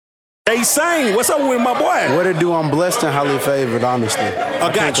J.Sain, what's up with my boy? What it do? I'm blessed and highly favored, honestly. I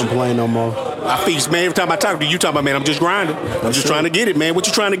can't complain no more. I feast, man. Every time I talk to you, talk about, man, I'm just grinding. I'm just trying to get it, man. What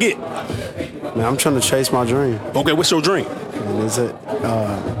you trying to get? Man, I'm trying to chase my dream. Okay, what's your dream? And is it?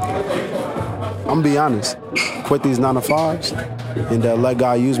 I'm gonna be honest. Quit these 9 to 5s and let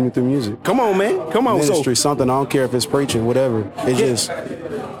God use me through music. Come on, man. Come on. Ministry, something. I don't care if it's preaching, whatever. It's just,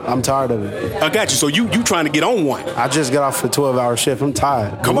 I'm tired of it. I got you. So you trying to get on one? I just got off a 12-hour shift. I'm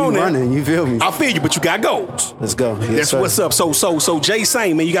tired. Come on, running. You feel me? I feel you, but you got goals. Let's go. Yes, that's sir. What's up. So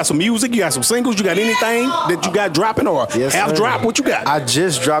J.Sain, man, you got some music? You got some singles? You got anything that you got dropping or have dropped? What you got? I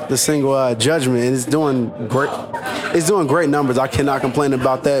just dropped the single Judgment, and it's doing great. It's doing great numbers. I cannot complain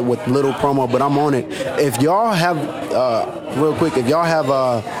about that with little promo, but I'm on it. If y'all have, real quick, if y'all have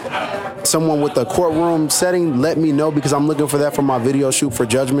someone with a courtroom setting, let me know because I'm looking for that for my video shoot for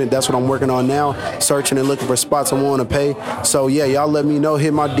Judgment. That's what I'm working on now, searching and looking for spots I want to pay. So yeah, y'all let me know.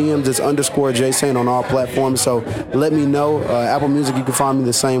 Hit my DMs. It's _J.Sain on all platforms. So let me know. Apple Music, you can find me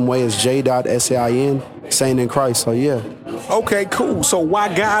the same way as J.Sain, Saint in Christ. So yeah. Okay, cool. So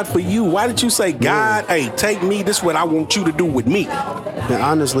why God for you? Why did you say, God, hey, take me, this is what I want you to do with me? And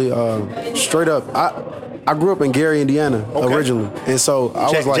honestly, straight up, I grew up in Gary, Indiana, originally. And so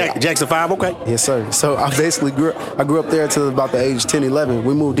I was like... Jackson 5, okay. Yes, sir. So I basically grew up there until about the age 10, 11.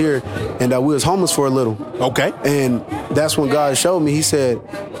 We moved here, and we was homeless for a little. Okay. And that's when God showed me, he said,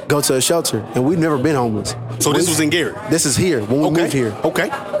 go to a shelter. And we've never been homeless. So this was in Gary? This is here, when we moved here. Okay.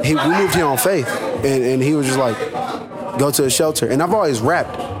 We moved here on faith. And he was just like, go to a shelter. And I've always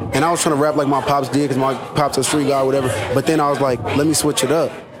rapped. And I was trying to rap like my pops did because my pops a street guy or whatever. But then I was like, let me switch it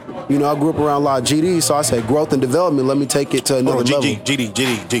up. You know, I grew up around a lot of GD, so I said growth and development, let me take it to another level.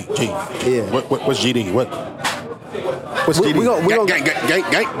 GD. Yeah. What's GD? What's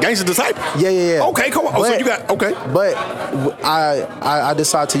GD? Gangster Disciple? Yeah. Okay, come on. So you got, okay. But I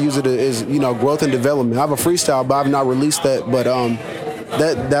decided to use it as, you know, growth and development. I have a freestyle, but I've not released that. But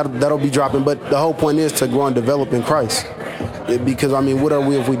that'll be dropping. But the whole point is to grow and develop in Christ. Because, I mean, what are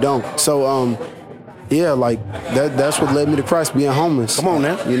we if we don't? So, yeah, like that's what led me to Christ, being homeless. Come on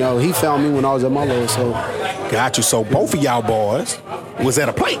now. You know, he found me when I was at my lowest. So got you. So both of y'all boys was at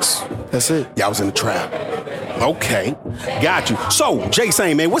a place. That's it. Y'all was in the trap. Okay, got you. So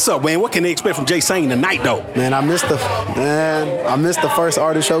J.Sain, man, what's up, man? What can they expect from J.Sain tonight, though? Man, I missed the first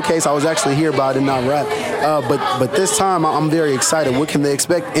artist showcase. I was actually here, but I did not rap. But this time I'm very excited. What can they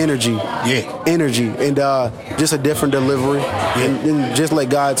expect? Energy. Yeah. Energy and just a different delivery, and just let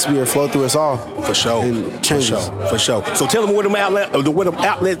God's spirit flow through us all. For sure. And changes. For sure. So tell them what the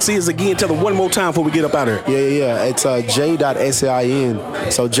outlets is again. Tell them one more time before we get up out of here. Yeah. It's J.Sain.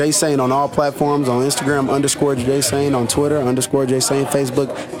 So J.Sain on all platforms, on Instagram _J.Sain, on Twitter _J.Sain,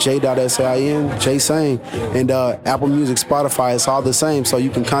 Facebook J.Sain, J.Sain, and Apple Music, Spotify. It's all the same. So you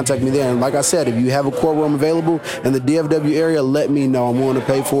can contact me there. And like I said, if you have a courtroom available in the DFW area, let me know. I'm willing to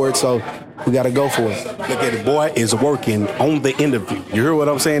pay for it. So we got to go for it. Look at it, boy is working on the interview. You hear what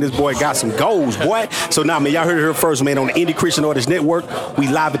I'm saying? This boy got some goals, boy. So now, man, y'all heard it here first, man, on the Indie Christian Artists Network. We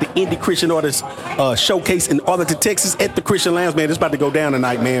live at the Indie Christian Artists Showcase in Arlington, Texas at the Christian Lounge, man. It's about to go down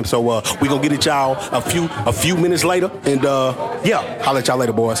tonight, man. So we going to get at y'all a few minutes later. And, yeah, holla at y'all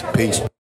later, boys. Peace.